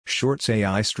Shorts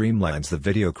AI streamlines the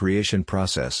video creation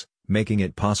process, making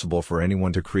it possible for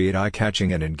anyone to create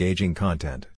eye-catching and engaging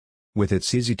content. With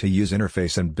its easy-to-use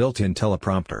interface and built-in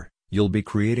teleprompter, you'll be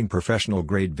creating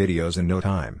professional-grade videos in no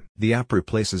time. The app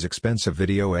replaces expensive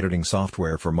video editing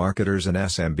software for marketers and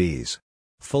SMBs.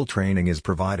 Full training is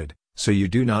provided, so you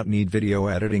do not need video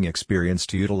editing experience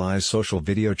to utilize social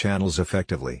video channels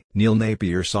effectively. Neil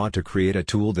Napier sought to create a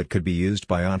tool that could be used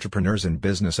by entrepreneurs and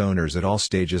business owners at all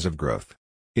stages of growth.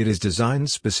 It is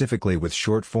designed specifically with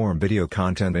short-form video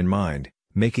content in mind,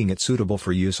 making it suitable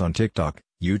for use on TikTok,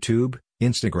 YouTube,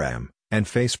 Instagram, and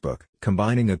Facebook.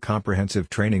 Combining a comprehensive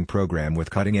training program with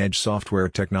cutting-edge software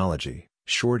technology,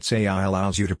 Shorts AI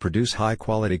allows you to produce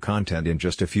high-quality content in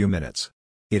just a few minutes.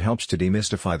 It helps to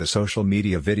demystify the social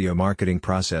media video marketing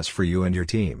process for you and your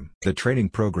team. The training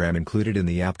program included in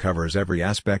the app covers every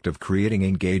aspect of creating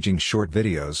engaging short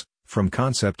videos, from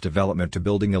concept development to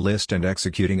building a list and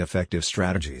executing effective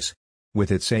strategies.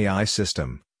 With its AI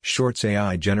system, Shorts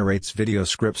AI generates video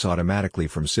scripts automatically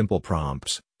from simple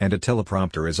prompts, and a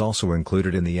teleprompter is also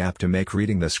included in the app to make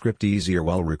reading the script easier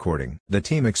while recording. The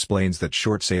team explains that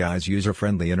Shorts AI's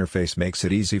user-friendly interface makes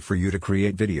it easy for you to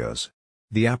create videos.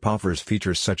 The app offers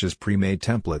features such as pre-made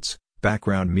templates,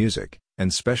 background music,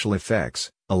 and special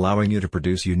effects, allowing you to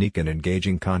produce unique and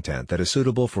engaging content that is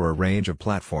suitable for a range of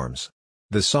platforms.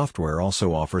 The software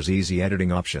also offers easy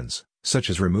editing options, such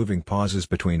as removing pauses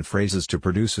between phrases to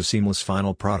produce a seamless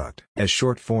final product. As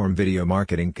short-form video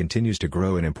marketing continues to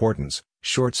grow in importance,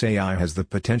 Shorts AI has the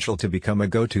potential to become a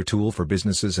go-to tool for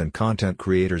businesses and content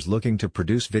creators looking to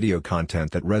produce video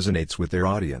content that resonates with their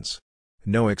audience.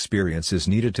 No experience is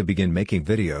needed to begin making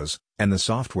videos, and the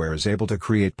software is able to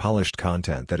create polished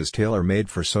content that is tailor-made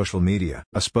for social media.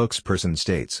 A spokesperson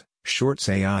states, Shorts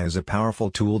AI is a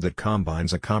powerful tool that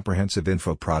combines a comprehensive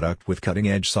info product with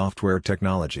cutting-edge software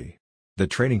technology. The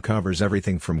training covers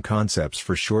everything from concepts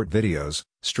for short videos,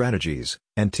 strategies,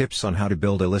 and tips on how to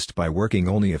build a list by working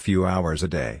only a few hours a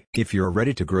day. If you're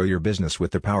ready to grow your business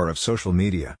with the power of social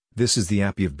media, this is the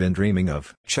app you've been dreaming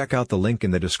of. Check out the link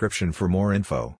in the description for more info.